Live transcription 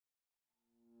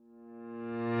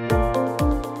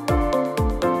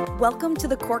Welcome to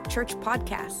the Cork Church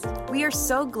Podcast. We are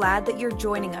so glad that you're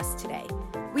joining us today.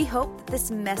 We hope that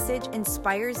this message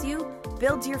inspires you,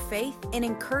 builds your faith, and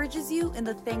encourages you in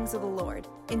the things of the Lord.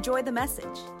 Enjoy the message.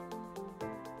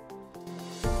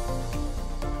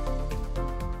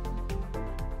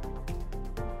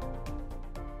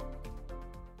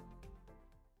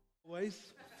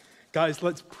 Guys,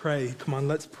 let's pray. Come on,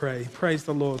 let's pray. Praise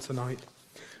the Lord tonight.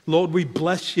 Lord, we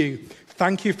bless you.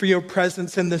 Thank you for your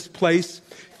presence in this place.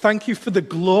 Thank you for the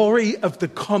glory of the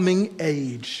coming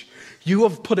age. You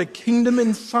have put a kingdom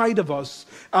inside of us,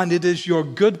 and it is your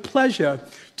good pleasure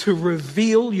to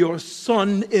reveal your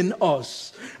Son in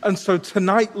us. And so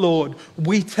tonight, Lord,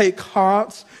 we take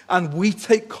heart and we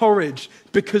take courage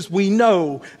because we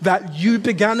know that you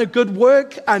began a good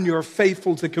work and you're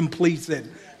faithful to complete it.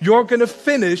 You're going to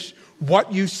finish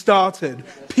what you started.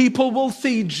 People will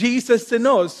see Jesus in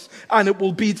us, and it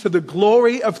will be to the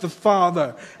glory of the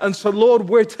Father. And so, Lord,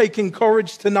 we're taking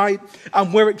courage tonight,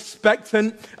 and we're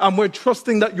expectant, and we're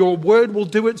trusting that your word will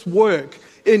do its work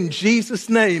in Jesus'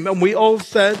 name. And we all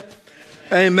said,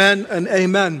 amen and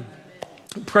amen.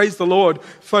 Praise the Lord.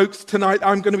 Folks, tonight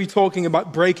I'm going to be talking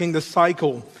about breaking the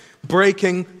cycle.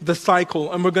 Breaking the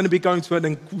cycle. And we're going to be going to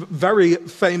a very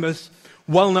famous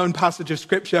well-known passage of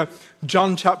scripture,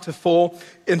 John chapter 4.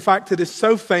 In fact, it is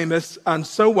so famous and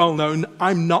so well-known,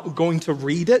 I'm not going to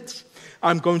read it.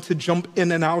 I'm going to jump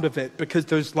in and out of it because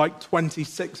there's like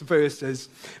 26 verses,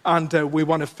 and we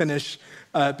want to finish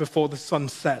before the sun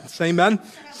sets. Amen?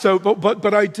 So,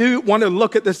 but I do want to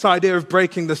look at this idea of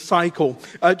breaking the cycle.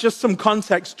 Just some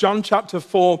context. John chapter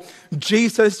 4,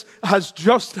 Jesus has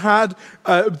just had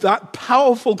that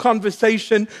powerful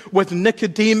conversation with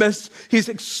Nicodemus. He's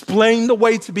explained the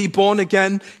way to be born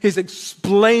again. He's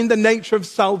explained the nature of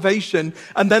salvation.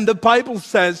 And then the Bible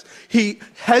says he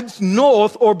heads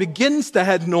north, or begins to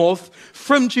head north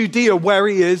from Judea, where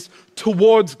he is,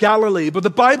 towards Galilee. But the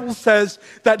Bible says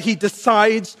that he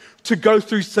decides to go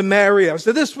through Samaria.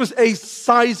 So this was a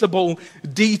sizable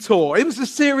detour. It was a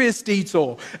serious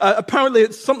detour. Apparently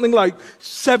it's something like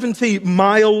 70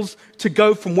 miles to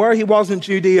go from where he was in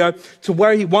Judea to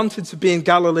where he wanted to be in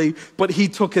Galilee. But he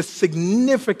took a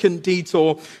significant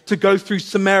detour to go through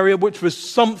Samaria, which was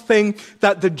something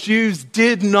that the Jews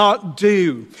did not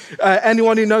do.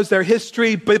 Anyone who knows their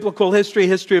history, biblical history,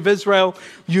 history of Israel,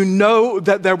 you know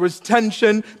that there was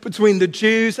tension between the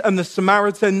Jews and the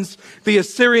Samaritans. The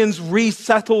Assyrians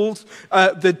resettled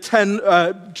the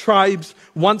 10 tribes.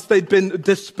 Once they'd been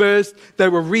dispersed, they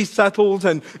were resettled,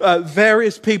 and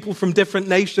various people from different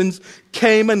nations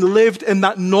came and lived in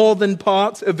that northern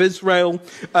part of Israel.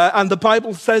 And the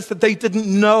Bible says that they didn't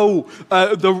know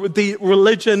the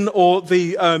religion or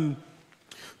the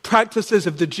practices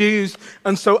of the Jews.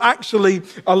 And so actually,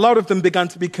 a lot of them began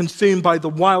to be consumed by the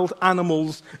wild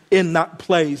animals in that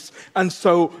place. And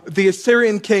so the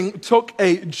Assyrian king took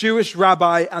a Jewish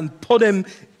rabbi and put him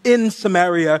in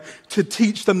Samaria to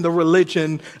teach them the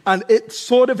religion. And it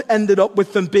sort of ended up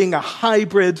with them being a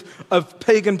hybrid of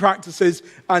pagan practices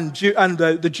and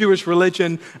the Jewish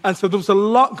religion. And so there was a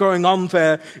lot going on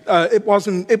there. It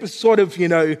was sort of,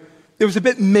 it was a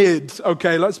bit mid,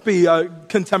 okay? Let's be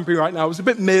contemporary right now. It was a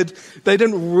bit mid. They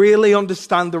didn't really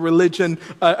understand the religion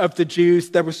of the Jews.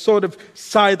 They were sort of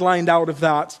sidelined out of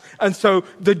that. And so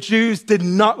the Jews did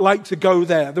not like to go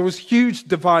there. There was huge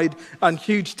divide and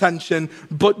huge tension,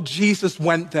 but Jesus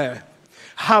went there.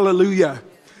 Hallelujah.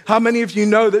 How many of you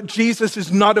know that Jesus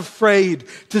is not afraid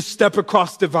to step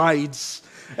across divides?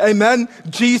 Amen.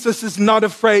 Jesus is not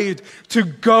afraid to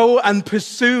go and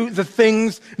pursue the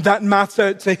things that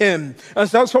matter to him. And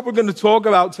so that's what we're going to talk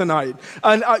about tonight.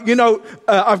 And,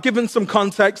 I've given some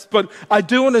context, but I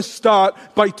do want to start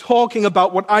by talking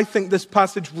about what I think this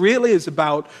passage really is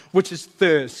about, which is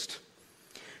thirst.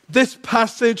 This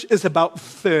passage is about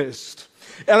thirst.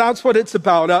 And that's what it's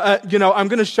about. I'm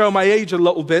going to show my age a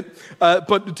little bit,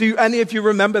 but do any of you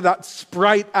remember that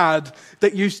Sprite ad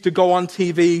that used to go on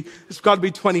TV? It's got to be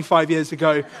 25 years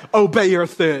ago. Obey your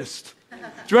thirst. Do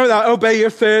you remember that? Obey your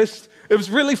thirst. It was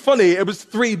really funny. It was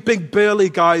 3 big burly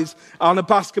guys on a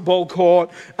basketball court,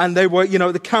 and they were,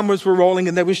 the cameras were rolling,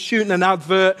 and they were shooting an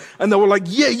advert, and they were like,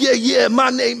 yeah, my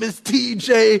name is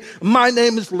TJ, my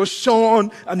name is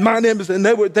LaShawn, and my name is, and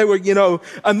they were,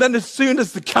 and then as soon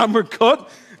as the camera cut,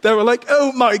 they were like,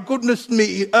 oh my goodness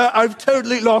me, I've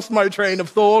totally lost my train of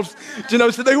thought.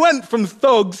 So they went from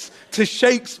thugs to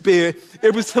Shakespeare.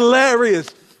 It was hilarious.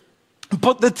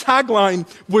 But the tagline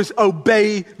was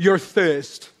obey your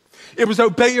thirst. It was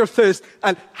obey your thirst.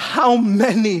 And how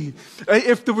many,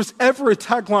 if there was ever a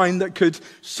tagline that could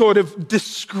sort of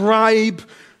describe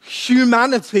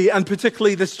humanity and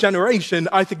particularly this generation,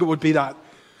 I think it would be that.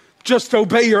 Just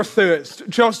obey your thirst.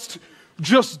 Just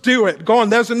do it. Go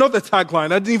on, there's another tagline.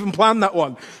 I didn't even plan that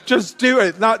one. Just do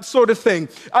it, that sort of thing.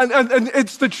 And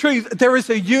it's the truth. There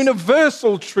is a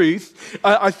universal truth,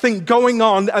 I think, going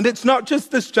on. And it's not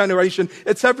just this generation,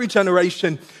 it's every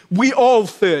generation. We all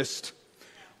thirst.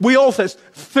 We all thirst.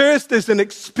 Thirst is an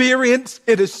experience.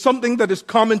 It is something that is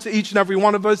common to each and every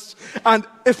one of us. And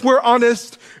if we're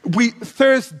honest, we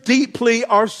thirst deeply.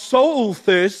 Our soul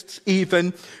thirsts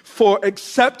even for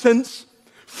acceptance,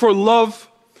 for love,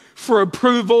 for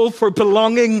approval, for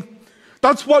belonging.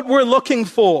 That's what we're looking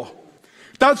for.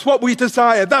 That's what we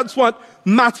desire. That's what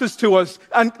matters to us.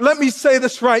 And let me say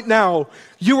this right now.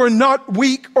 You are not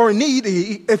weak or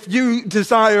needy if you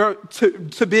desire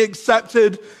to be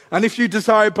accepted, and if you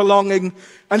desire belonging,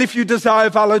 and if you desire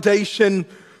validation.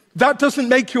 That doesn't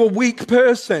make you a weak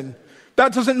person.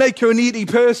 That doesn't make you a needy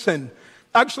person.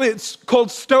 Actually, it's called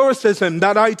stoicism,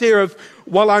 that idea of,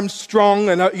 well, I'm strong,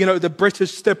 and, the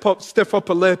British stiff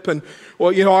upper lip, and,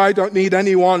 well, I don't need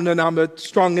anyone, and I'm a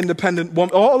strong, independent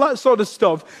woman, all that sort of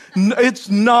stuff. It's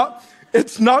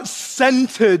not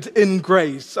centered in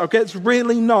grace, okay? It's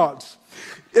really not.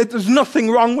 There's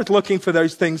nothing wrong with looking for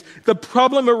those things. The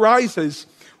problem arises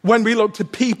when we look to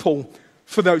people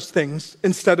for those things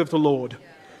instead of the Lord.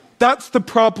 That's the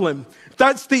problem.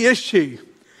 That's the issue.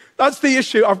 That's the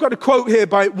issue. I've got a quote here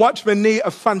by Watchman Nee, a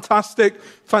fantastic,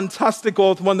 fantastic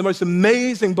author. One of the most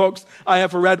amazing books I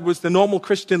ever read was The Normal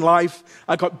Christian Life.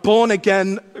 I got born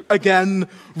again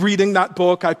reading that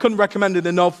book. I couldn't recommend it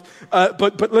enough.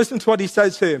 But listen to what he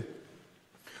says here.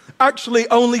 Actually,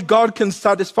 only God can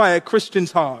satisfy a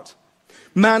Christian's heart.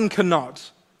 Man cannot.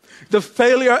 The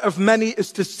failure of many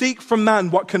is to seek from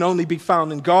man what can only be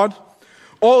found in God.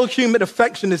 All human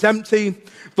affection is empty.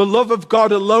 The love of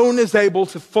God alone is able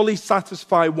to fully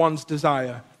satisfy one's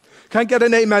desire. Can I get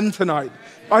an amen tonight?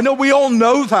 I know we all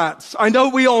know that.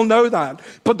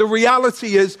 But the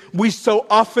reality is we so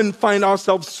often find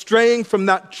ourselves straying from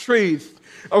that truth.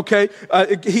 Okay?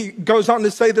 He goes on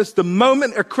to say this. The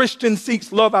moment a Christian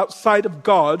seeks love outside of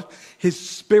God, his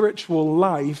spiritual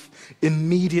life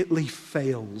immediately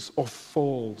fails or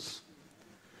falls.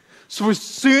 So as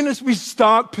soon as we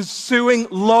start pursuing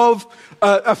love,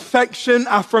 affection,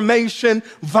 affirmation,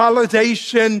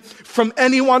 validation from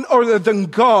anyone other than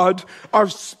God, our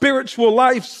spiritual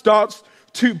life starts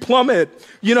to plummet.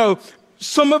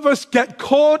 Some of us get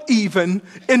caught even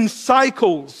in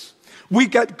cycles. We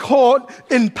get caught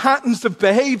in patterns of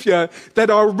behavior that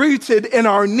are rooted in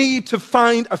our need to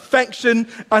find affection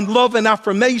and love and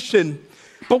affirmation.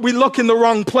 But we look in the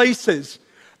wrong places,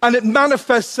 and it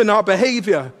manifests in our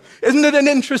behavior. Isn't it an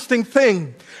interesting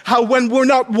thing how when we're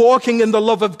not walking in the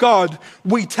love of God,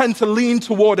 we tend to lean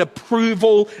toward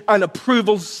approval and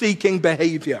approval-seeking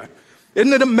behavior?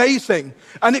 Isn't it amazing?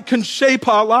 And it can shape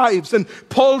our lives. And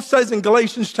Paul says in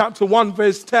Galatians chapter 1,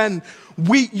 verse 10,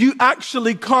 you can't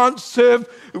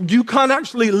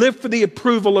actually live for the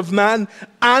approval of man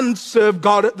and serve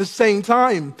God at the same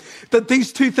time. That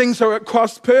these two things are at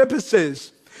cross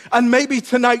purposes. And maybe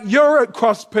tonight you're at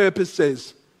cross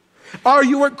purposes. Are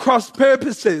you at cross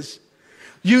purposes?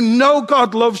 You know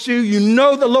God loves you. You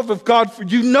know the love of God for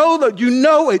you. You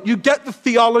know it. You get the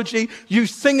theology. You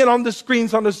sing it on the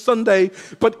screens on a Sunday.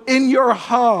 But in your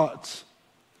heart,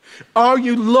 are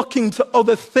you looking to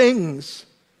other things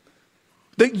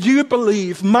that you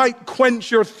believe might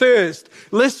quench your thirst?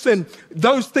 Listen,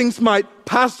 those things might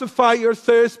pacify your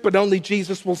thirst, but only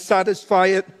Jesus will satisfy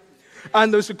it.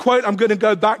 And there's a quote I'm going to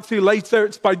go back to later.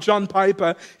 It's by John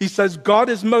Piper. He says, God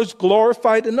is most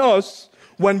glorified in us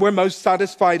when we're most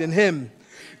satisfied in him.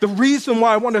 The reason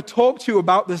why I want to talk to you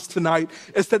about this tonight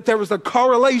is that there is a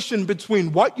correlation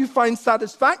between what you find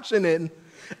satisfaction in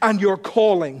and your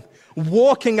calling,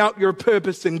 walking out your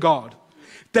purpose in God.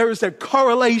 There is a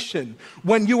correlation.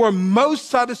 When you are most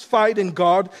satisfied in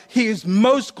God, he is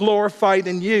most glorified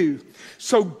in you.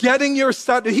 So getting your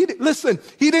listen,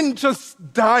 he didn't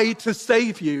just die to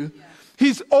save you.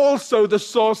 He's also the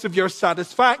source of your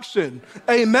satisfaction.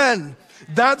 Amen.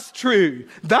 That's true.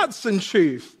 That's in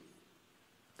truth.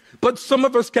 But some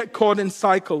of us get caught in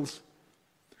cycles.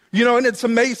 And it's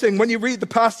amazing. When you read the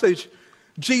passage,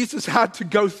 Jesus had to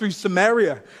go through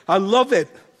Samaria. I love it.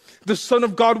 The Son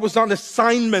of God was on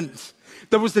assignment.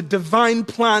 There was a divine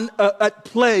plan at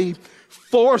play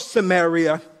for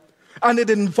Samaria. And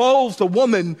it involves a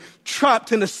woman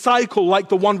trapped in a cycle like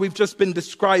the one we've just been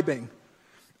describing.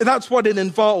 That's what it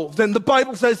involved. And the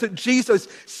Bible says that Jesus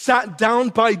sat down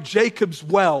by Jacob's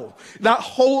well. That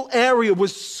whole area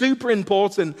was super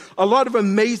important. A lot of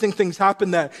amazing things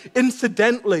happened there.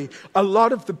 Incidentally, a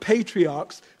lot of the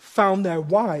patriarchs found their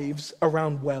wives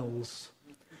around wells.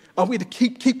 I want you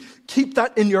to keep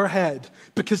that in your head,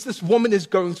 because this woman is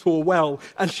going to a well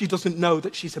and she doesn't know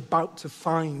that she's about to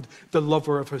find the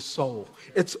lover of her soul.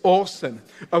 It's awesome,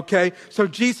 okay? So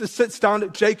Jesus sits down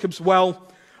at Jacob's well.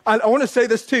 And I want to say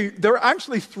this too. There are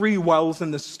actually 3 wells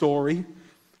in this story.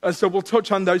 And so we'll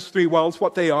touch on those 3 wells,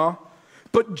 what they are.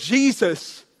 But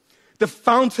Jesus, the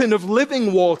fountain of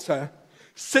living water,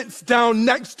 sits down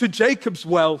next to Jacob's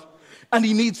well and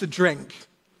he needs a drink.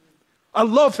 I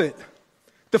love it.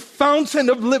 The fountain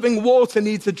of living water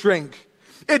needs a drink.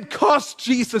 It cost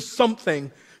Jesus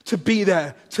something to be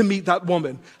there to meet that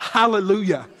woman.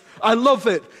 Hallelujah. I love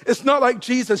it. It's not like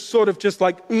Jesus sort of just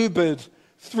like Ubered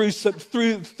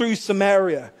through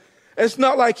Samaria. It's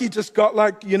not like he just got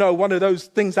like, one of those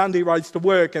things Andy rides to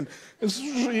work and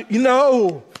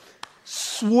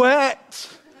sweat,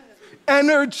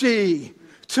 energy,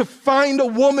 to find a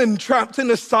woman trapped in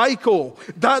a cycle.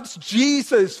 That's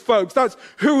Jesus, folks. That's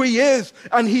who he is.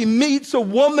 And he meets a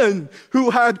woman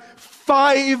who had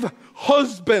 5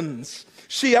 husbands.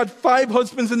 She had 5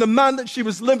 husbands, and the man that she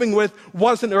was living with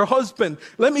wasn't her husband.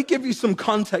 Let me give you some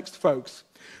context, folks.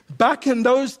 Back in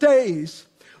those days,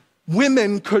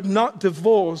 women could not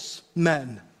divorce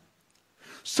men.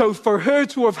 So for her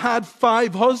to have had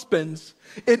 5 husbands,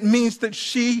 it means that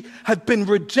she had been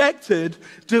rejected,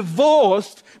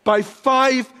 divorced by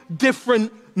 5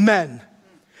 different men.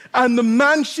 And the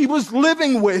man she was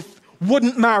living with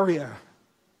wouldn't marry her.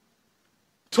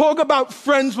 Talk about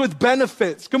friends with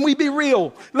benefits. Can we be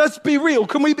real? Let's be real.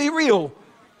 Can we be real?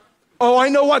 Oh, I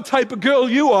know what type of girl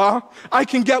you are. I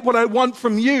can get what I want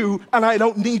from you, and I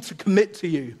don't need to commit to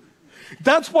you.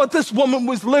 That's what this woman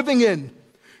was living in.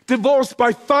 Divorced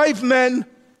by 5 men,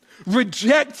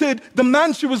 rejected. The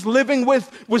man she was living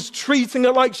with was treating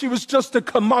her like she was just a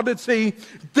commodity.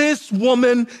 This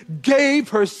woman gave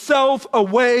herself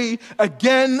away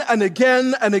again and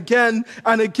again and again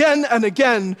and again and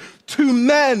again to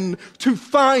men to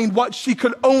find what she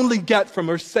could only get from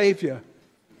her Savior.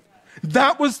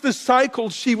 That was the cycle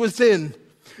she was in.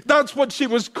 That's what she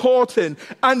was caught in.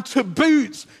 And to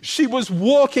boot, she was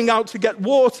walking out to get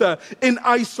water in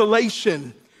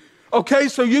isolation. Okay,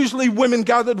 so usually women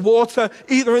gathered water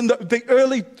either in the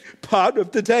early part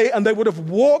of the day, and they would have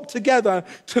walked together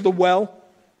to the well,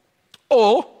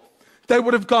 or they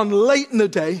would have gone late in the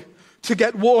day to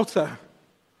get water.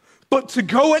 But to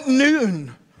go at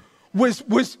noon was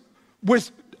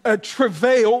a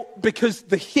travail, because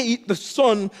the heat, the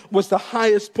sun was at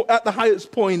the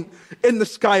highest point in the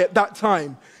sky at that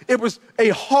time. It was a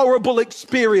horrible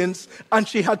experience, and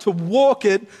she had to walk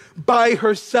it by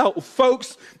herself.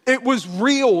 Folks, it was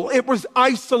real. It was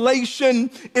isolation.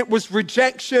 It was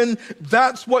rejection.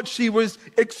 That's what she was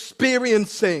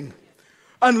experiencing.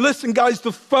 And listen, guys,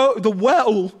 the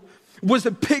well was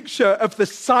a picture of the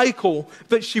cycle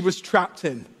that she was trapped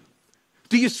in.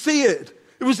 Do you see it?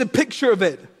 It was a picture of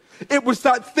it. It was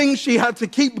that thing she had to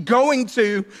keep going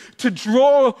to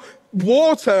draw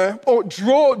water or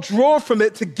draw from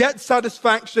it to get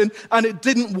satisfaction, and it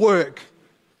didn't work.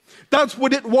 That's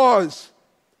what it was.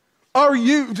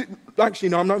 Actually,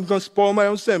 no, I'm not going to spoil my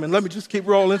own sermon. Let me just keep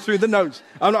rolling through the notes.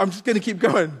 I'm just going to keep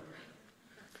going.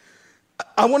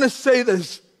 I want to say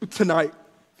this tonight.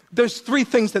 There's 3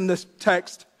 things in this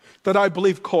text that I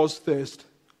believe cause thirst.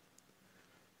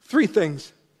 3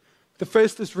 things. The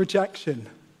first is rejection.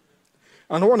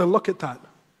 And I want to look at that.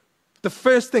 The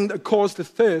first thing that caused the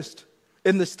thirst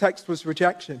in this text was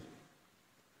rejection.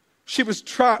 She was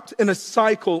trapped in a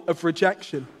cycle of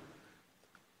rejection.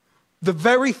 The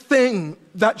very thing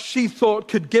that she thought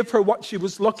could give her what she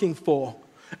was looking for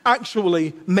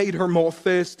actually made her more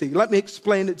thirsty. Let me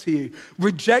explain it to you.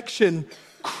 Rejection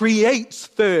creates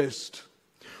thirst.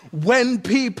 When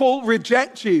people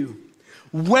reject you,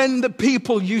 when the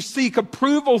people you seek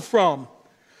approval from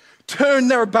turn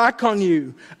their back on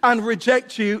you and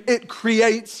reject you, it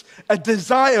creates a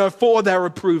desire for their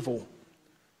approval.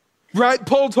 Right?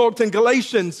 Paul talked in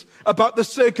Galatians about the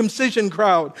circumcision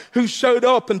crowd who showed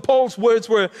up, and Paul's words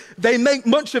were, they make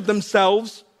much of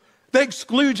themselves. They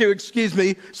exclude you,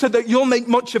 so that you'll make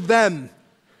much of them.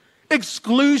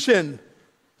 Exclusion,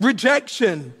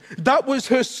 rejection. That was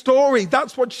her story.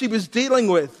 That's what she was dealing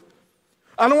with.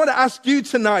 And I want to ask you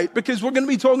tonight, because we're going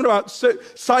to be talking about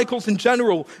cycles in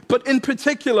general, but in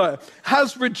particular,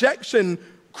 has rejection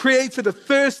created a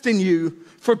thirst in you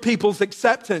for people's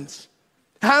acceptance?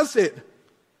 Has it?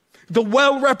 The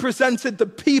well represented the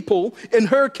people, in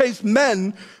her case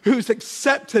men, whose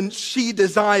acceptance she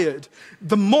desired.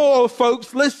 The more,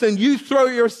 folks, listen, you throw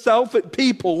yourself at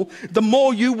people, the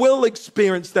more you will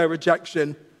experience their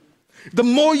rejection. The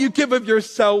more you give of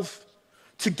yourself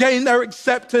to gain their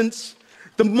acceptance,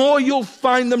 the more you'll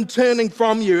find them turning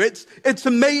from you. It's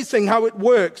amazing how it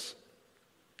works.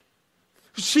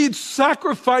 She'd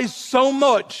sacrificed so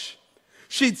much.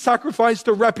 She'd sacrificed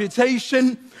her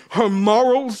reputation, her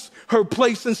morals, her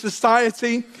place in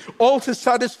society, all to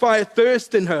satisfy a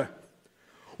thirst in her.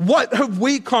 What have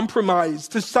we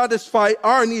compromised to satisfy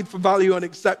our need for value and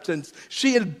acceptance?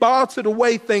 She had bartered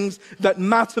away things that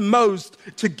matter most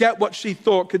to get what she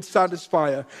thought could satisfy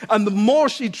her. And the more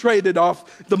she traded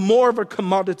off, the more of a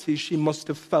commodity she must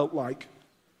have felt like.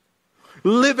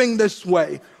 Living this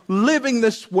way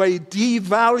devalues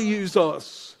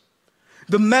us.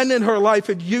 The men in her life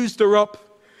had used her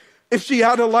up. If she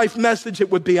had a life message,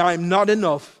 it would be, I am not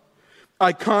enough.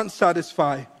 I can't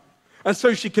satisfy. And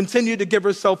so she continued to give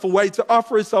herself away, to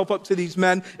offer herself up to these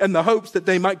men in the hopes that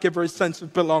they might give her a sense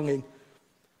of belonging.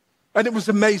 And it was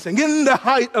amazing. In the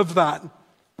height of that,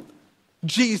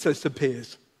 Jesus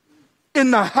appears.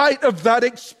 In the height of that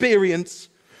experience,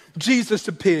 Jesus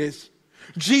appears.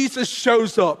 Jesus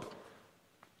shows up.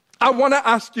 I want to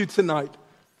ask you tonight,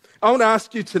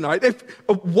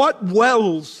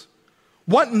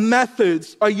 what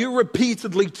methods are you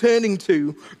repeatedly turning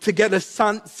to get a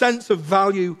sense of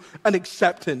value and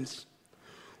acceptance?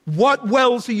 What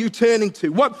wells are you turning to?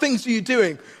 What things are you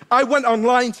doing? I went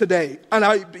online today,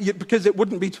 because it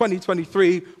wouldn't be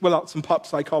 2023 without some pop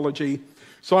psychology.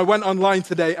 So I went online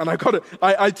today and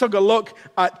I took a look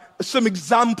at some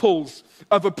examples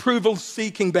of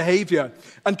approval-seeking behavior.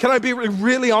 And can I be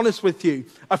really honest with you?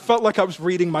 I felt like I was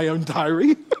reading my own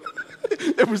diary.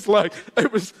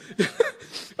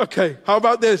 Okay, how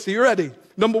about this? Are you ready?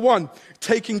 Number 1,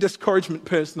 taking discouragement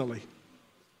personally.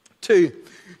 2,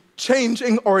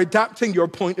 changing or adapting your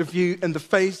point of view in the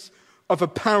face of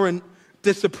apparent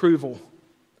disapproval.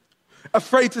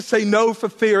 Afraid to say no for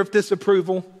fear of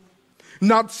disapproval.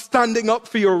 Not standing up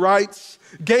for your rights.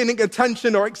 Gaining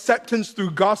attention or acceptance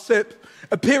through gossip.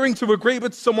 Appearing to agree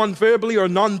with someone verbally or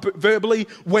non-verbally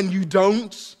when you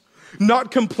don't. Not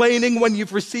complaining when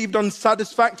you've received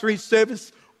unsatisfactory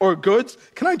service or goods.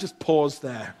 Can I just pause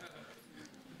there?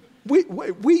 We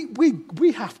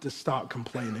have to start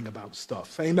complaining about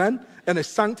stuff, amen? In a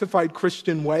sanctified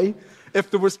Christian way.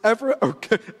 If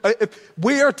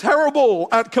we are terrible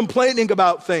at complaining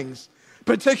about things,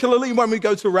 particularly when we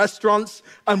go to restaurants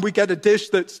and we get a dish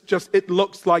it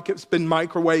looks like it's been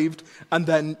microwaved and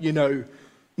then,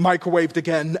 microwaved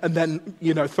again and then,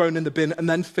 thrown in the bin and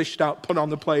then fished out, put on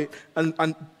the plate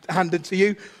and handed to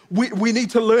you. We need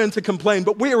to learn to complain,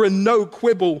 but we are a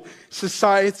no-quibble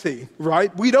society,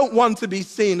 right? We don't want to be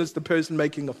seen as the person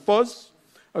making a fuss,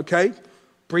 okay?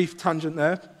 Brief tangent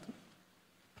there.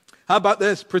 How about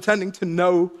this? Pretending to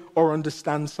know or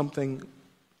understand something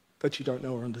that you don't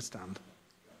know or understand.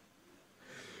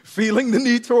 Feeling the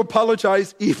need to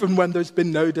apologize even when there's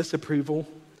been no disapproval.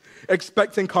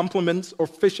 Expecting compliments or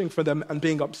fishing for them and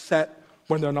being upset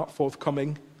when they're not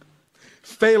forthcoming.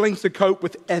 Failing to cope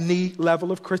with any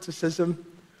level of criticism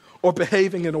or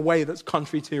behaving in a way that's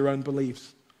contrary to your own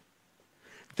beliefs.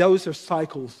 Those are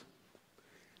cycles.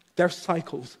 They're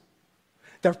cycles.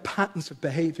 They're patterns of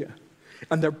behavior,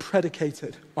 and they're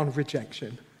predicated on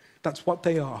rejection. That's what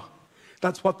they are.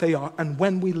 That's what they are. And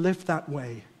when we live that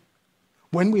way,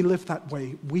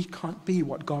 we can't be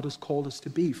what God has called us to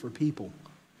be for people.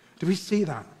 Do we see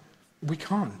that? We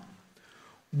can't.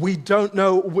 We don't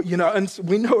know, and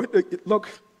we know it. Look,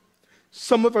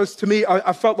 some of us, to me,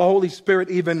 I felt the Holy Spirit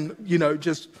even,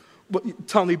 just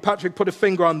tell me, Patrick, put a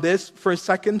finger on this for a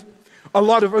second. A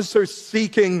lot of us are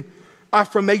seeking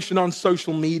affirmation on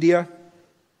social media.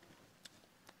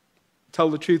 Tell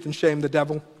the truth and shame the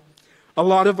devil. A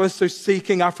lot of us are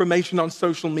seeking affirmation on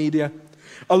social media.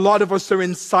 A lot of us are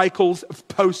in cycles of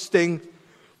posting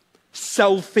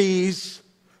selfies,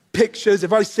 pictures.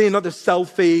 If I see another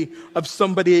selfie of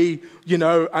somebody,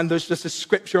 and there's just a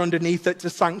scripture underneath it to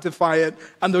sanctify it,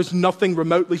 and there's nothing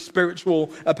remotely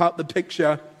spiritual about the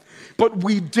picture, but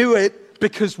we do it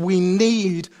because we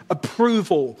need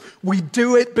approval. We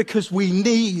do it because we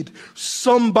need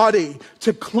somebody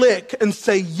to click and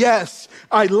say, yes,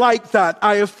 I like that,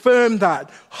 I affirm that,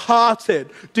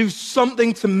 hearted, do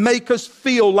something to make us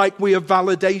feel like we have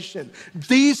validation.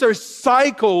 These are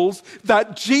cycles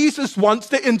that Jesus wants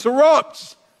to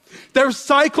interrupt. They're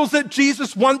cycles that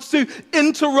Jesus wants to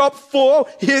interrupt for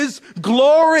his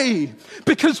glory,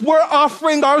 because we're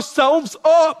offering ourselves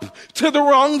up to the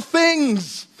wrong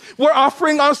things. We're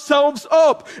offering ourselves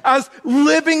up as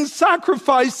living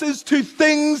sacrifices to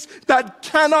things that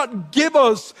cannot give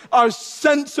us our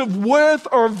sense of worth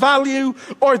or value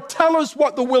or tell us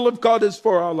what the will of God is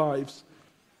for our lives.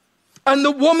 And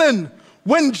the woman,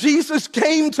 when Jesus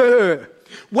came to her,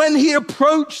 When he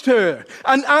approached her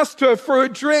and asked her for a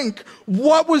drink,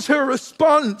 what was her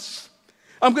response?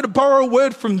 I'm going to borrow a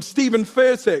word from Stephen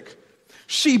Furtick.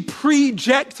 She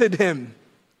projected him.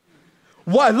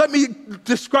 Why? Let me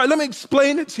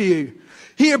explain it to you.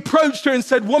 He approached her and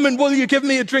said, "Woman, will you give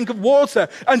me a drink of water?"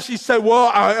 And she said,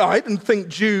 "Well, I didn't think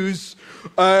Jews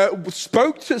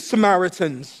spoke to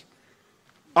Samaritans.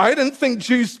 I didn't think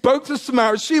Jews spoke to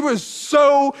Samaritans." She was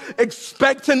so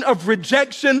expectant of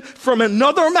rejection from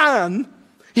another man.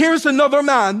 Here's another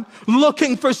man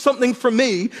looking for something from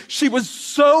me. She was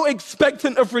so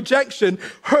expectant of rejection.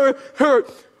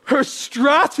 Her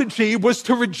strategy was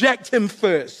to reject him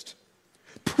first.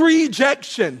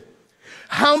 Projection.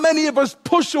 How many of us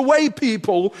push away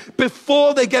people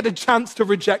before they get a chance to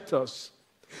reject us?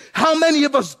 How many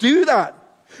of us do that?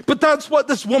 But that's what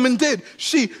this woman did.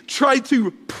 She tried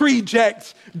to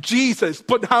project Jesus.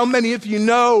 But how many of you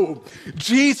know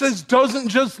Jesus doesn't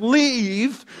just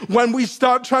leave when we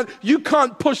start trying? You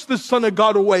can't push the Son of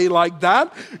God away like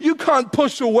that. You can't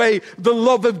push away the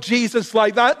love of Jesus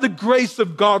like that, the grace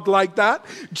of God like that.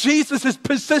 Jesus is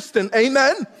persistent.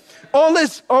 Amen? All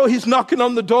this, he's knocking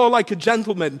on the door like a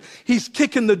gentleman. He's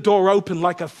kicking the door open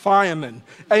like a fireman.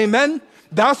 Amen?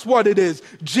 That's what it is.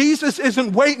 Jesus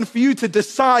isn't waiting for you to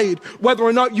decide whether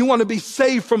or not you want to be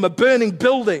saved from a burning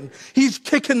building. He's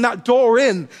kicking that door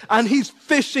in and he's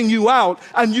fishing you out,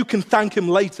 and you can thank him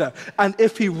later. And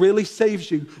if he really saves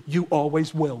you, you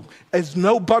always will. There's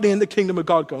nobody in the kingdom of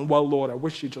God going, "Well, Lord, I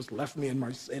wish you just left me in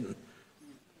my sin."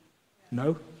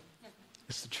 No.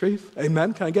 It's the truth.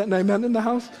 Amen. Can I get an amen in the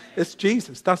house? It's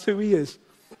Jesus. That's who he is.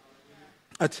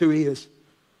 That's who he is.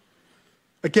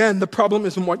 Again, the problem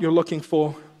isn't what you're looking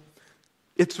for.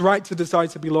 It's right to desire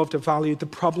to be loved or valued. The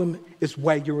problem is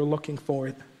where you're looking for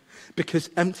it. Because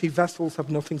empty vessels have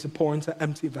nothing to pour into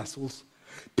empty vessels.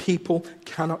 People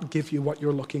cannot give you what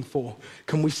you're looking for.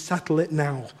 Can we settle it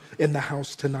now in the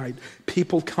house tonight?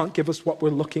 People can't give us what we're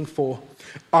looking for.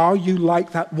 Are you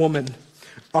like that woman?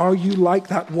 Are you like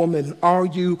that woman? Are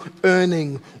you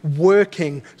earning,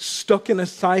 working, stuck in a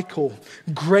cycle?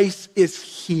 Grace is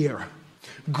here.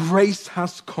 Grace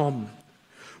has come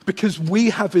because we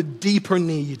have a deeper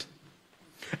need.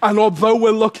 And although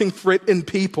we're looking for it in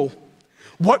people,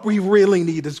 what we really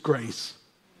need is grace.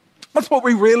 That's what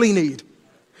we really need.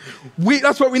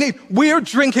 That's what we need. We are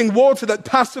drinking water that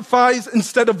pacifies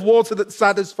instead of water that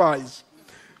satisfies.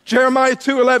 Jeremiah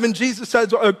 2:11, Jesus says,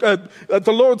 the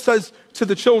Lord says to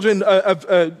the children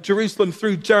of Jerusalem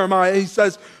through Jeremiah, he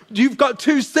says, "You've got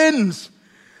two sins.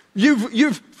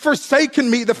 You've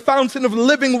forsaken me, the fountain of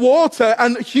living water,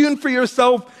 and hewn for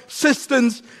yourself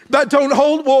cisterns that don't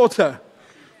hold water."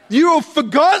 You have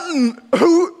forgotten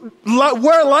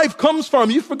where life comes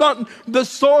from. You've forgotten the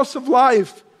source of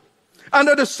life. And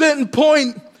at a certain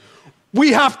point,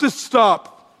 we have to stop.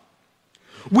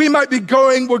 We might be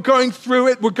we're going through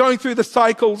it, we're going through the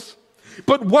cycles.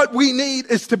 But what we need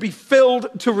is to be filled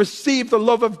to receive the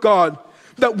love of God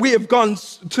that we have gone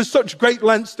to such great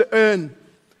lengths to earn.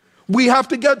 We have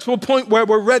to get to a point where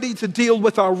we're ready to deal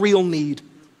with our real need.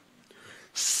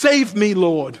 Save me,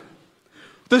 Lord.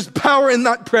 There's power in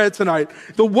that prayer tonight.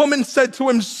 The woman said to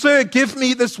him, "Sir, give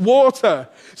me this water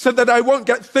so that I won't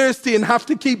get thirsty and have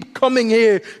to keep coming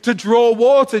here to draw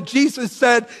water." Jesus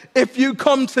said, if you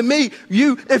come to me,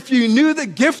 if you knew the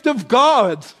gift of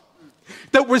God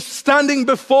that was standing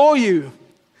before you,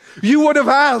 you would have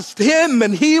asked him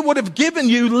and he would have given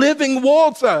you living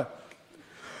water.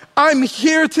 I'm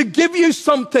here to give you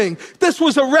something. This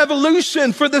was a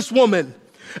revolution for this woman.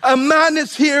 A man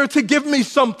is here to give me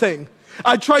something.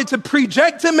 I tried to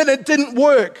project him and it didn't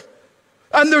work.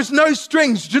 And there's no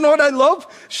strings. Do you know what I love?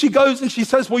 She goes and she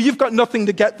says, "Well, you've got nothing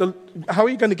to get how are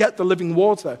you going to get the living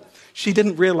water?" She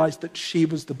didn't realize that she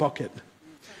was the bucket.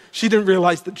 She didn't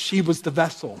realize that she was the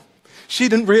vessel. She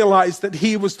didn't realize that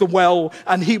he was the well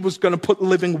and he was going to put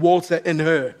living water in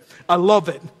her. I love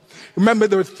it. Remember,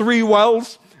 there are three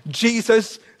wells.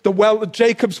 Jesus, the well,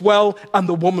 Jacob's well, and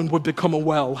the woman would become a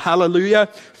well. Hallelujah.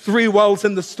 Three wells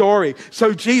in the story.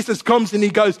 So Jesus comes and he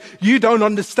goes, "You don't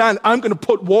understand. I'm going to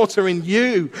put water in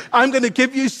you. I'm going to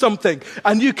give you something.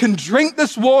 And you can drink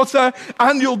this water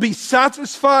and you'll be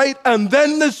satisfied. And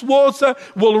then this water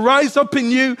will rise up in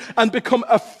you and become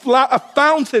a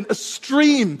fountain, a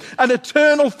stream, an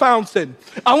eternal fountain.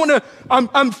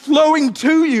 I'm flowing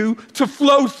to you to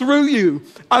flow through you.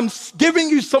 I'm giving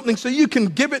you something so you can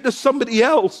give it to somebody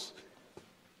else."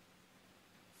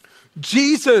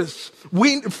 Jesus,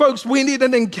 folks, we need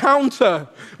an encounter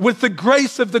with the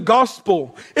grace of the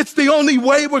gospel. It's the only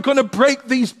way we're going to break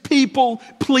these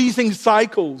people-pleasing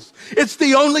cycles. It's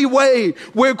the only way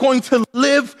we're going to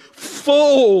live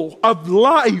full of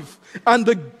life and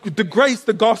the grace,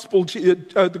 the gospel,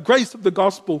 the grace of the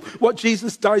gospel, what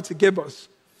Jesus died to give us.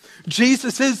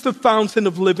 Jesus is the fountain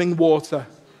of living water.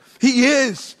 He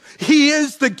is. He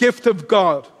is the gift of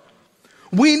God.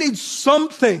 We need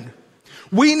something.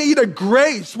 We need a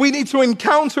grace. We need to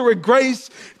encounter a grace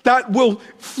that will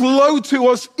flow to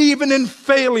us even in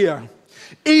failure,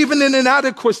 even in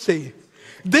inadequacy.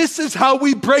 This is how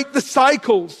we break the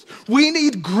cycles. We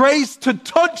need grace to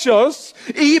touch us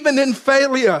even in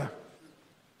failure.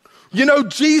 You know,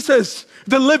 Jesus,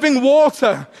 the living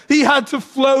water, he had to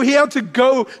flow. He had to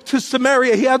go to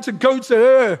Samaria. He had to go to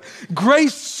her.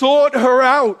 Grace sought her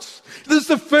out. This is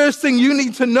the first thing you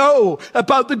need to know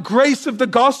about the grace of the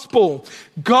gospel.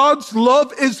 God's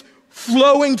love is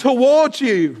flowing towards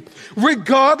you,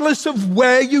 regardless of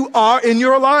where you are in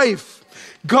your life.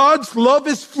 God's love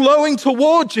is flowing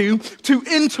towards you to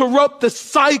interrupt the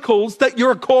cycles that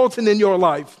you're caught in your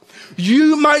life.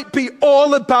 You might be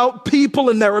all about people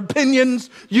and their opinions.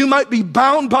 You might be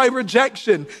bound by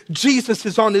rejection. Jesus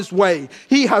is on his way.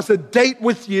 He has a date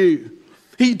with you.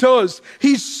 He does.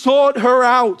 He sought her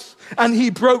out and he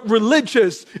broke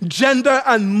religious, gender,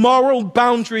 and moral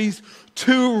boundaries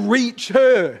to reach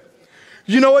her.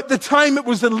 You know, at the time it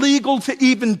was illegal to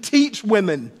even teach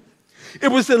women. It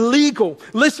was illegal.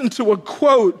 Listen to a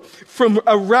quote from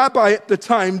a rabbi at the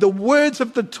time. The words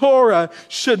of the Torah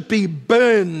should be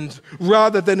burned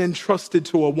rather than entrusted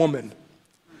to a woman.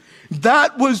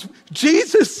 That was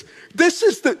Jesus. This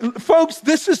is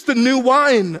the new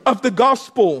wine of the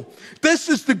gospel. This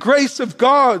is the grace of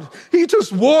God. He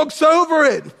just walks over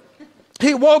it.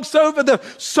 He walks over the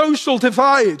social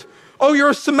divide. Oh,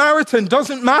 you're a Samaritan,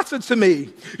 doesn't matter to me.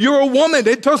 You're a woman,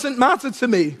 it doesn't matter to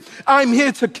me. I'm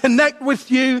here to connect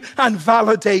with you and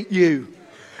validate you.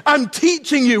 I'm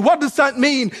teaching you. What does that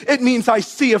mean? It means I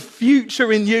see a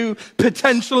future in you,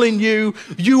 potential in you.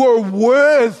 You are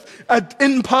worth an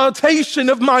impartation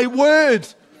of my word.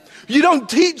 You don't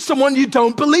teach someone you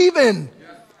don't believe in.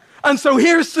 And so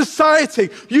here's society.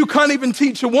 You can't even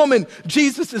teach a woman.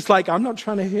 Jesus is like, I'm not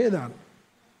trying to hear that.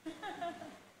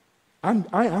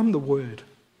 I am the word,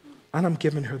 and I'm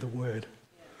giving her the word.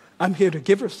 I'm here to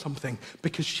give her something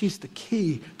because she's the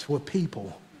key to a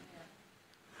people.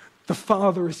 The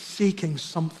Father is seeking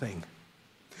something.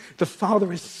 The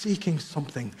Father is seeking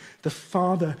something. The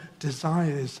Father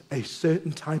desires a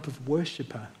certain type of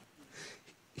worshiper.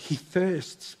 He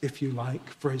thirsts, if you like,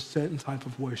 for a certain type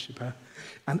of worshiper,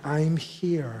 and I'm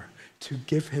here to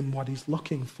give him what he's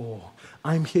looking for.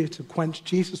 I'm here to quench.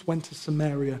 Jesus went to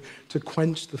Samaria to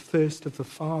quench the thirst of the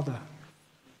Father.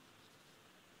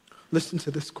 Listen to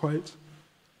this quote.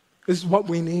 This is what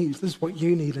we need. This is what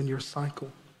you need in your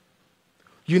cycle.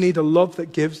 You need a love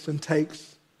that gives and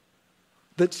takes,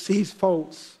 that sees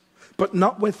faults, but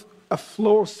not with a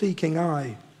flaw-seeking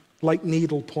eye like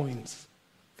needle points,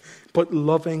 but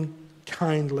loving,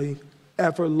 kindly,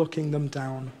 ever looking them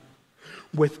down,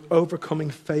 with overcoming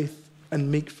faith and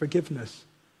meek forgiveness.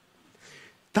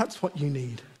 That's what you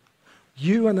need.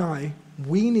 You and I,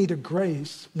 we need a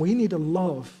grace, we need a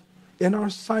love in our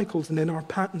cycles and in our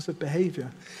patterns of behavior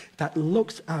that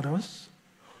looks at us,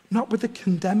 not with a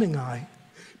condemning eye,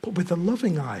 but with a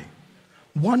loving eye.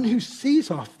 One who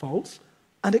sees our faults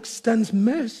and extends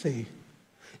mercy.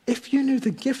 If you knew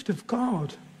the gift of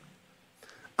God,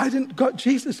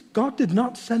 God did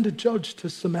not send a judge to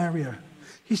Samaria.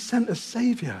 He sent a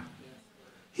savior.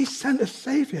 He sent a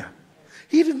savior.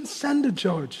 He didn't send a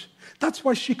judge. That's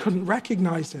why she couldn't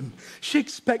recognize him. She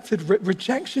expected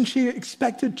rejection. She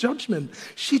expected judgment.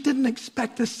 She didn't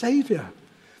expect a savior.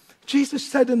 Jesus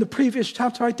said in the previous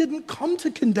chapter, I didn't come to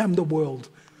condemn the world,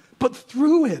 but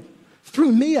through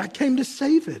me, I came to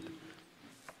save it.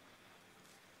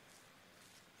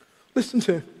 Listen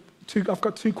to, I've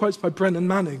got two quotes by Brennan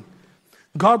Manning.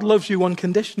 God loves you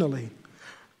unconditionally,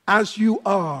 as you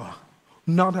are,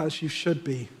 not as you should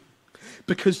be,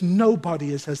 because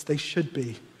nobody is as they should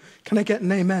be. Can I get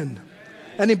an amen?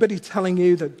 Anybody telling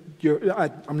you that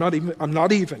I'm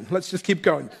not even. Let's just keep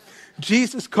going.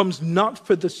 Jesus comes not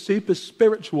for the super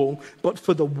spiritual, but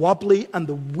for the wobbly and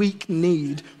the weak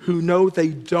kneed who know they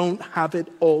don't have it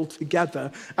all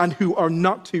together and who are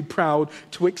not too proud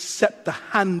to accept the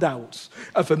handouts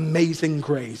of amazing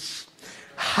grace.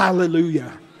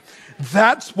 Hallelujah.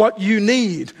 That's what you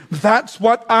need. That's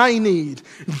what I need.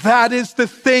 That is the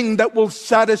thing that will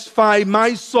satisfy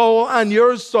my soul and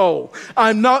your soul.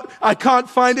 I can't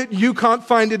find it. You can't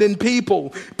find it in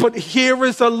people. But here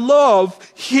is a love.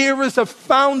 Here is a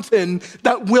fountain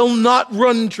that will not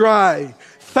run dry.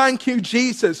 Thank you,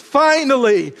 Jesus.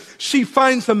 Finally, she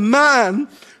finds a man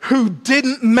who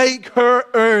didn't make her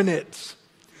earn it.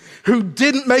 who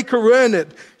didn't make her earn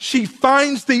it. She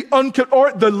finds the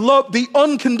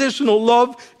unconditional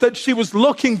love that she was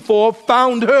looking for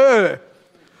found her.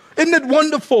 Isn't it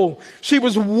wonderful? She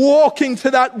was walking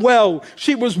to that well.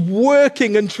 She was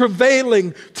working and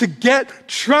travailing to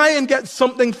try and get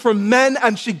something from men,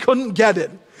 and she couldn't get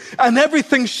it. And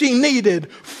everything she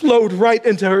needed flowed right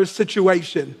into her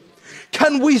situation.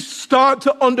 Can we start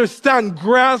to understand,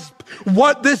 grasp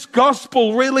what this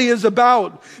gospel really is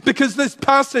about? Because this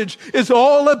passage is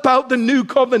all about the new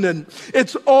covenant.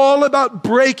 It's all about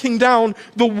breaking down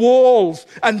the walls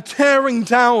and tearing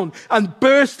down and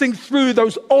bursting through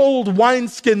those old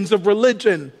wineskins of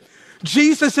religion.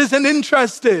 Jesus isn't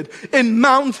interested in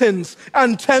mountains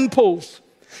and temples.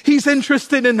 He's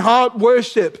interested in heart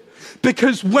worship.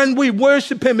 Because when we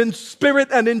worship him in spirit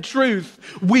and in truth,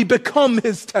 we become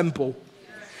his temple.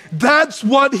 That's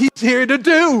what he's here to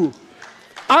do.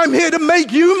 I'm here to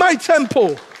make you my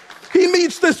temple. He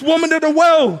meets this woman at a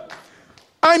well.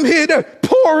 I'm here to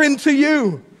pour into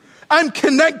you. I'm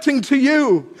connecting to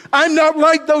you. I'm not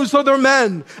like those other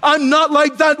men. I'm not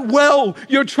like that well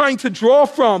you're trying to draw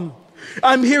from.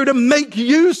 I'm here to make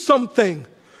you something.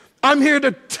 I'm here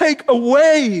to take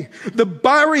away the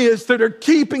barriers that are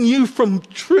keeping you from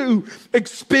true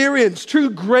experience, true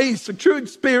grace, a true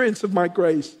experience of my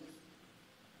grace.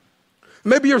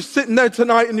 Maybe you're sitting there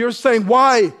tonight and you're saying,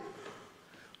 why?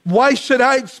 Why should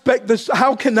I expect this?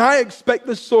 How can I expect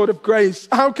this sort of grace?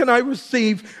 How can I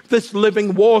receive this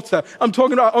living water? I'm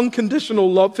talking about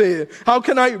unconditional love here. How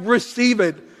can I receive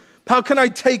it? How can I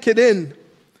take it in?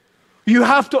 You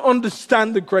have to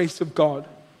understand the grace of God.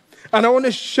 And I want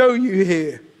to show you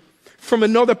here from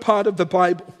another part of the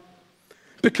Bible,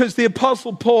 because the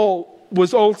Apostle Paul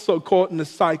was also caught in a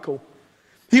cycle.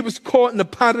 He was caught in a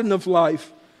pattern of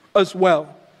life as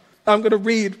well. I'm going to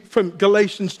read from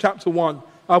Galatians chapter 1.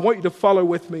 I want you to follow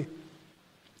with me.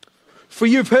 For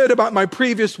you've heard about my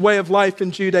previous way of life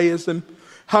in Judaism,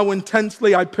 how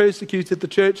intensely I persecuted the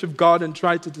church of God and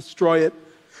tried to destroy it.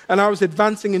 And I was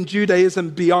advancing in Judaism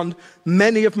beyond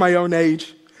many of my own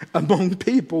age, among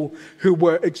people who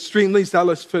were extremely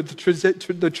zealous for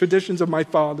the traditions of my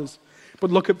fathers. But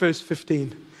look at verse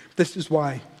 15. This is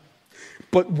why.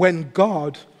 But when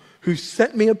God, who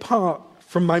set me apart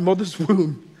from my mother's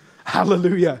womb,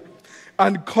 hallelujah,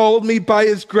 and called me by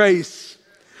his grace,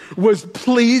 was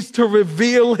pleased to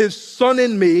reveal his Son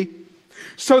in me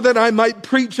so that I might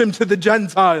preach him to the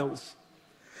Gentiles.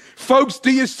 Folks,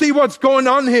 do you see what's going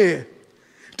on here?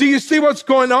 Do you see what's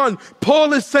going on?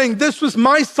 Paul is saying, this was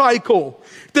my cycle.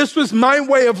 This was my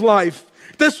way of life.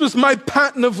 This was my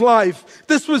pattern of life.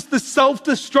 This was the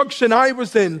self-destruction I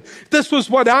was in. This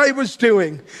was what I was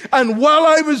doing. And while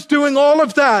I was doing all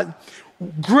of that,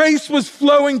 grace was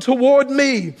flowing toward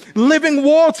me. Living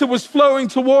water was flowing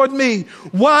toward me.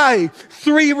 Why?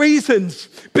 3 reasons.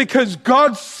 Because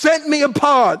God set me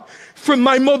apart from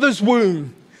my mother's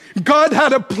womb. God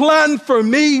had a plan for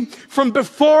me from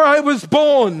before I was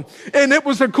born, and it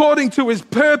was according to his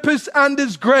purpose and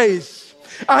his grace.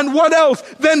 And what else?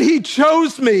 Then he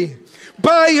chose me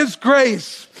by his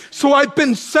grace. So I've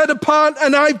been set apart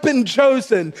and I've been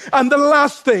chosen. And the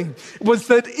last thing was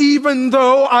that even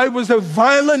though I was a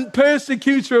violent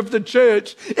persecutor of the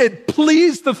church, it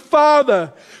pleased the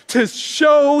Father to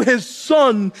show his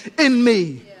Son in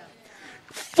me.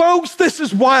 Folks, this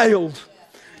is wild.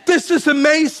 This is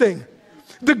amazing.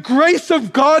 The grace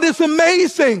of God is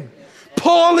amazing.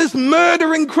 Paul is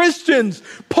murdering Christians.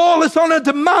 Paul is on a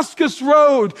Damascus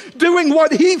road doing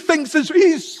what he thinks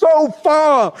he's so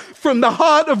far from the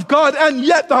heart of God, and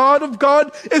yet the heart of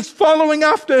God is following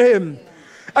after him.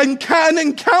 And can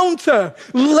encounter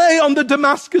lay on the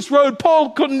Damascus road.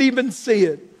 Paul couldn't even see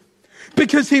it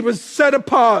because he was set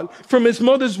apart from his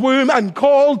mother's womb and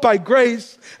called by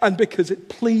grace, and because it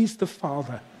pleased the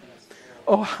Father.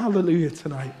 Oh, hallelujah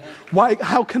tonight. Why?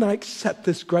 How can I accept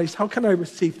this grace? How can I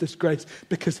receive this grace?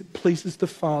 Because it pleases the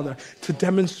Father to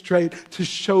demonstrate, to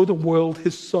show the world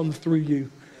his Son through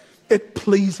you. It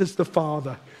pleases the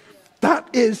Father. That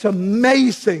is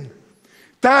amazing.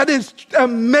 That is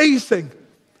amazing.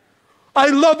 I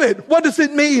love it. What does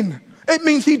it mean? It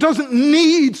means he doesn't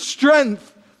need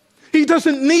strength. He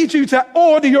doesn't need you to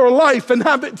order your life and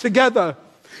have it together.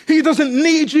 He doesn't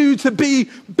need you to be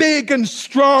big and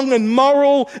strong and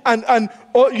moral and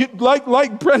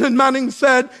like Brennan Manning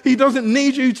said, he doesn't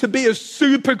need you to be a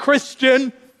super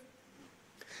Christian.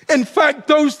 In fact,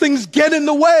 those things get in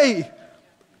the way.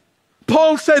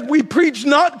 Paul said, we preach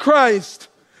not Christ.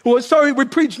 We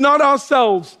preach not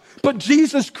ourselves, but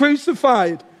Jesus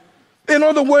crucified. In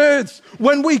other words,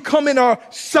 when we come in our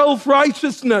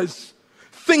self-righteousness,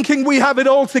 thinking we have it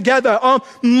all together, our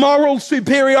moral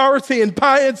superiority and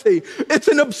piety. It's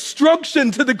an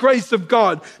obstruction to the grace of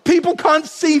God. People can't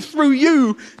see through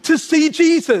you to see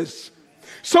Jesus.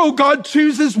 So God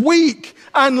chooses weak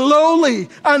and lowly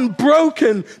and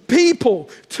broken people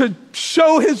to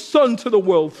show his son to the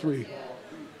world through.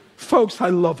 Folks, I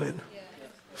love it.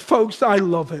 Folks, I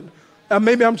love it. And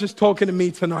maybe I'm just talking to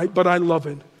me tonight, but I love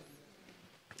it.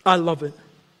 I love it.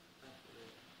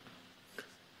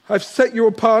 I've set you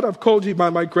apart. I've called you by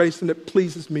my grace, and it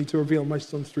pleases me to reveal my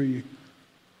son through you.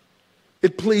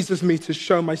 It pleases me to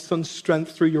show my son's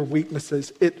strength through your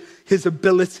weaknesses. His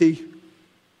ability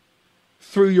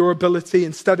through your ability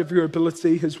instead of your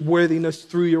ability, his worthiness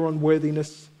through your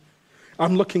unworthiness.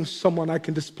 I'm looking someone I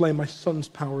can display my son's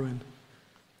power in.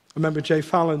 I remember Jay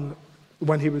Fallon,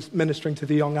 when he was ministering to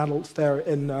the young adults there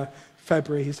in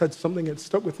February, he said something that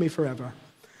stuck with me forever.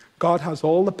 God has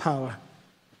all the power.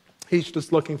 He's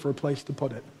just looking for a place to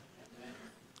put it.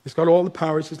 He's got all the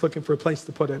power. He's just looking for a place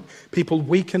to put it. People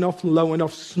weak enough, low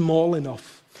enough, small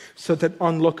enough, so that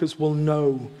onlookers will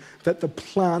know that the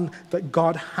plan that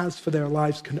God has for their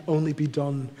lives can only be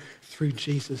done through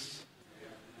Jesus.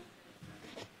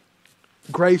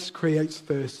 Grace creates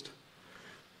thirst.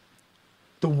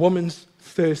 The woman's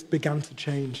thirst began to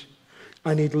change.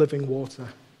 I need living water.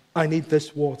 I need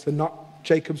this water, not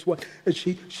Jacob's water. And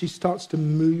she starts to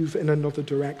move in another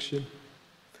direction.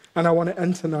 And I want to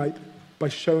end tonight by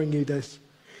showing you this.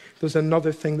 There's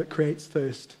another thing that creates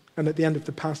thirst. And at the end of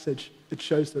the passage, it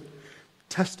shows that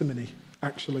testimony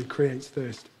actually creates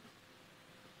thirst.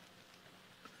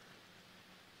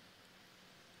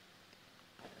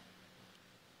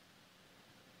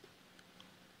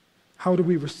 How do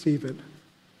we receive it?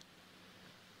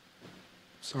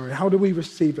 How do we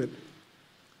receive it?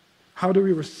 How do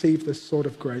we receive this sort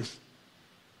of grace?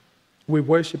 We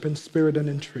worship in spirit and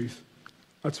in truth.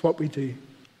 That's what we do.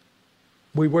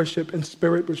 We worship in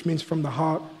spirit, which means from the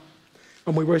heart,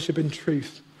 and we worship in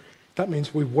truth. That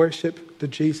means we worship the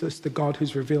Jesus, the God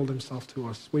who's revealed himself to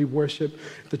us. We worship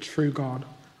the true God.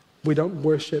 We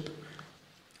worship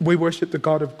the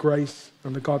God of grace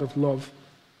and the God of love,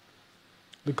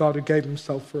 the God who gave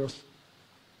himself for us.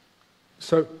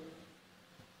 So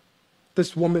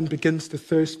this woman begins to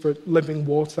thirst for living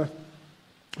water,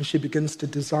 and she begins to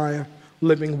desire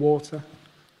living water.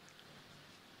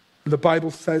 The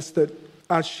Bible says that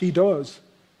as she does,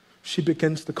 she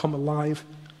begins to come alive,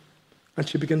 and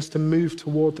she begins to move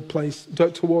towards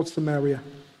Samaria.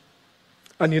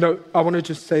 And I want to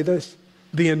just say this.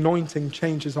 The anointing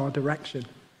changes our direction.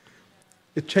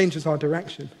 It changes our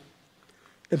direction.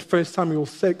 In 1 Samuel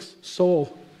 6,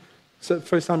 Saul,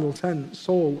 1 Samuel 10,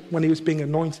 Saul, when he was being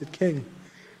anointed king,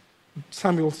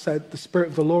 Samuel said, the Spirit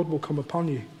of the Lord will come upon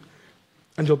you,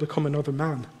 and you'll become another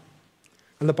man.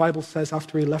 And the Bible says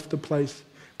after he left the place,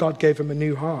 God gave him a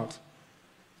new heart.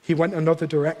 He went another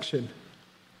direction.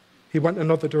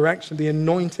 The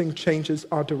anointing changes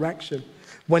our direction.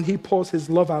 When he pours his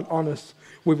love out on us,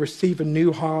 we receive a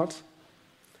new heart,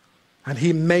 and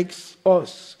he makes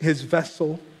us his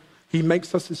vessel. He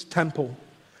makes us his temple.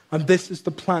 And this is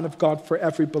the plan of God for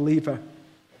every believer.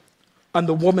 And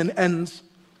the woman ends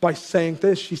by saying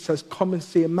this. She says, come and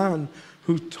see a man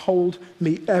who told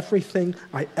me everything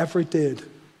I ever did.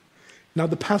 Now,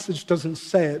 the passage doesn't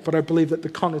say it, but I believe that the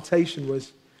connotation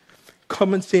was,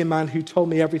 come and see a man who told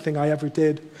me everything I ever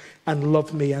did and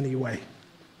loved me anyway.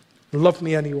 Loved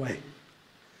me anyway.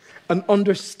 An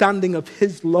understanding of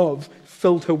his love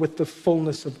filled her with the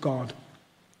fullness of God.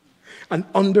 An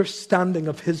understanding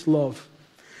of his love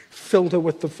filled her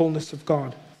with the fullness of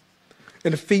God.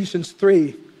 In Ephesians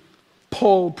 3,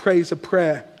 Paul prays a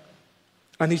prayer.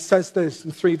 And he says this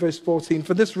in 3 verse 14,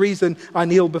 for this reason I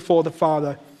kneel before the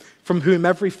Father, from whom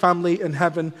every family in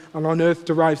heaven and on earth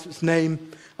derives its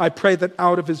name. I pray that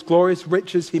out of his glorious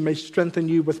riches he may strengthen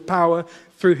you with power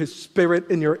through his Spirit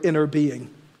in your inner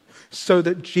being, so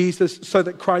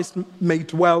that Christ may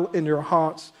dwell in your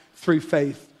hearts through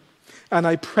faith. And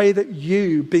I pray that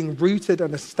you, being rooted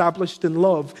and established in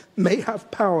love, may have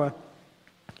power,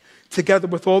 together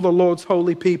with all the Lord's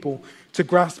holy people, to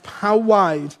grasp how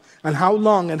wide and how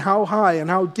long and how high and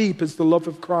how deep is the love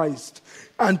of Christ,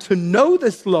 and to know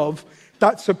this love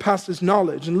that surpasses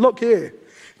knowledge. And look here,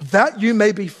 that you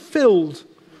may be filled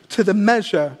to the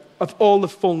measure of all the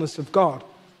fullness of God.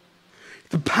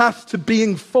 The path to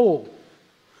being full,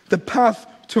 the path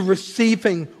to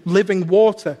receiving living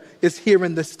water is here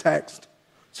in this text.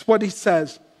 It's what he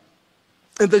says.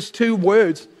 And there's two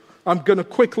words. I'm going to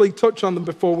quickly touch on them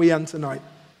before we end tonight.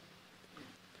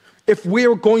 If we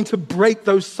are going to break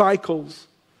those cycles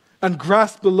and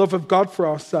grasp the love of God for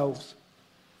ourselves,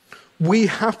 We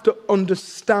have to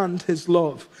understand his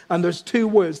love. And there's two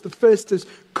words. The first is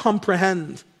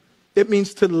comprehend. It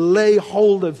means to lay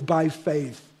hold of by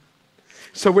faith.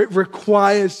 So it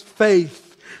requires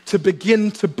faith to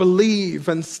begin to believe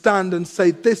and stand and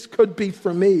say, this could be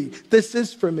for me. This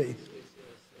is for me.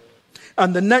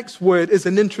 And the next word is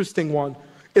an interesting one.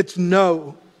 It's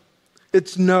know.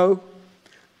 It's know.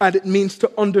 And it means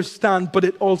to understand, but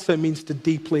it also means to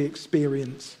deeply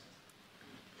experience.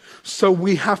 So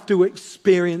we have to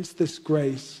experience this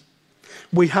grace.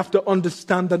 We have to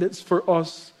understand that it's for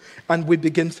us, and we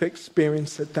begin to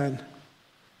experience it then.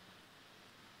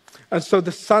 And so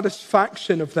the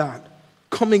satisfaction of that,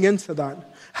 coming into that,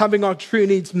 having our true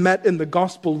needs met in the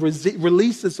gospel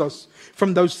releases us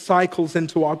from those cycles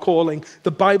into our calling.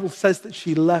 The Bible says that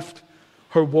she left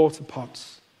her water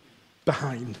pots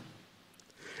behind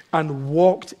and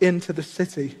walked into the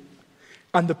city.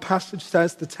 And the passage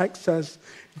says, the text says,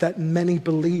 that many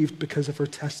believed because of her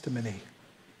testimony.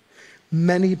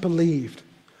 Many believed.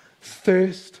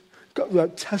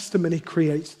 Testimony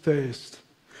creates thirst.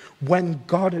 When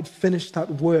God had finished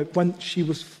that work, when she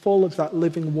was full of that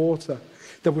living water,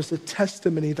 there was a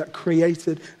testimony that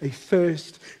created a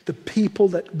thirst. The people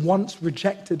that once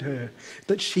rejected her,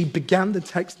 that she began the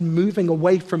text moving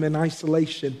away from in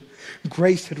isolation,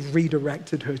 grace had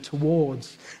redirected her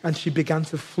towards, and she began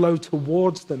to flow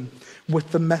towards them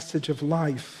with the message of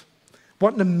life.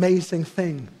 What an amazing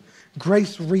thing.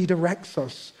 Grace redirects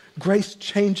us. Grace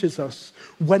changes us.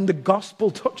 When the gospel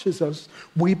touches us,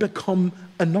 we become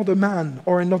another man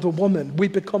or another woman. We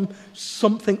become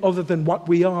something other than what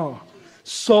we are.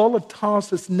 Saul of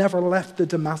Tarsus never left the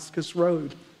Damascus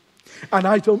road. And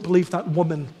I don't believe that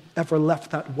woman ever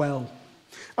left that well.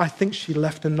 I think she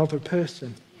left another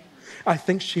person. I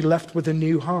think she left with a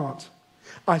new heart.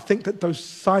 I think that those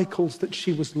cycles that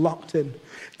she was locked in,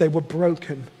 they were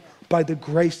broken by the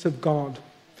grace of God.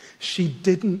 She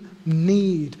didn't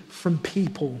need from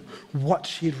people what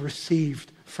she had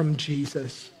received from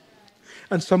Jesus.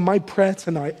 And so my prayer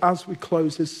tonight, as we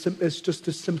close, is just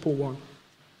a simple one.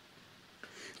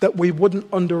 That we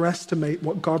wouldn't underestimate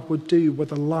what God would do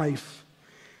with a life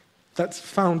that's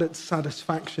found its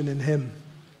satisfaction in him.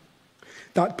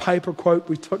 That Piper quote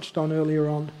we touched on earlier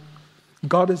on.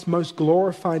 God is most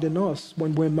glorified in us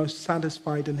when we're most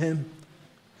satisfied in him.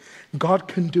 God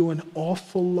can do an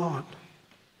awful lot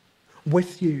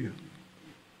with you,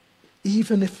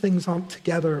 even if things aren't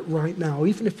together right now,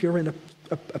 even if you're in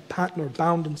a pattern or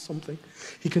bound in something.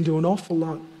 He can do an awful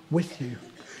lot with you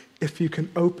if you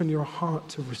can open your heart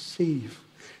to receive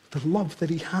the love that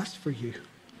he has for you.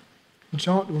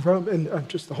 John,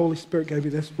 just the Holy Spirit gave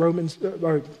you this.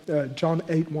 John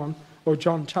 8:1, or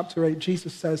John chapter 8,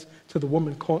 Jesus says to the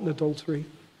woman caught in adultery,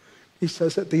 he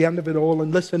says at the end of it all,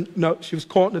 and listen, no, she was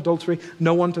caught in adultery.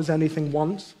 No one does anything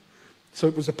once. So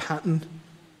it was a pattern.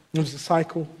 It was a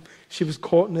cycle. She was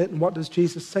caught in it. And what does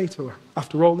Jesus say to her?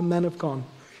 After all the men have gone,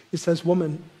 he says,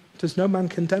 woman, does no man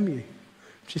condemn you?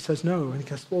 She says, no. And he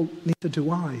goes, well, neither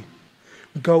do I.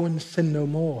 Go and sin no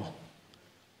more.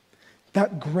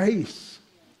 That grace,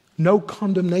 no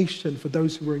condemnation for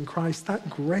those who were in Christ, that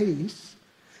grace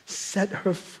set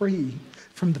her free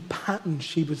from the pattern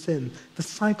she was in, the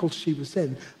cycle she was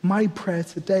in. My prayer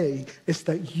today is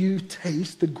that you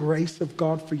taste the grace of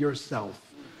God for yourself,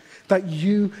 that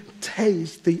you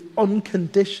taste the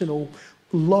unconditional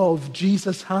love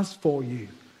Jesus has for you,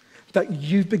 that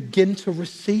you begin to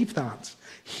receive that.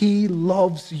 He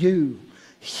loves you.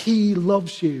 He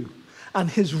loves you. And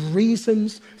his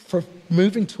reasons for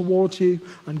moving towards you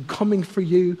and coming for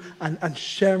you and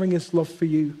sharing his love for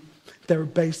you, they're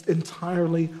based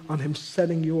entirely on him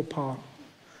setting you apart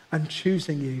and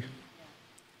choosing you.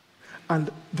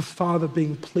 And the Father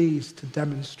being pleased to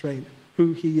demonstrate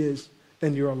who he is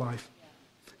in your life.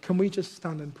 Can we just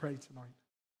stand and pray tonight?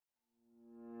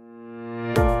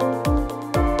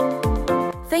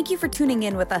 Thank you for tuning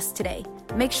in with us today.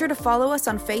 Make sure to follow us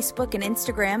on Facebook and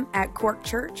Instagram at Cork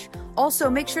Church. Also,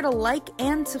 make sure to like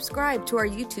and subscribe to our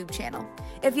YouTube channel.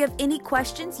 If you have any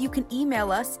questions, you can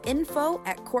email us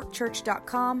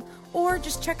info@corkchurch.com or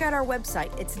just check out our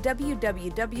website. It's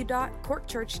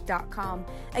www.corkchurch.com.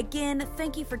 Again,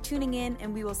 thank you for tuning in,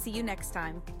 and we will see you next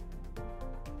time.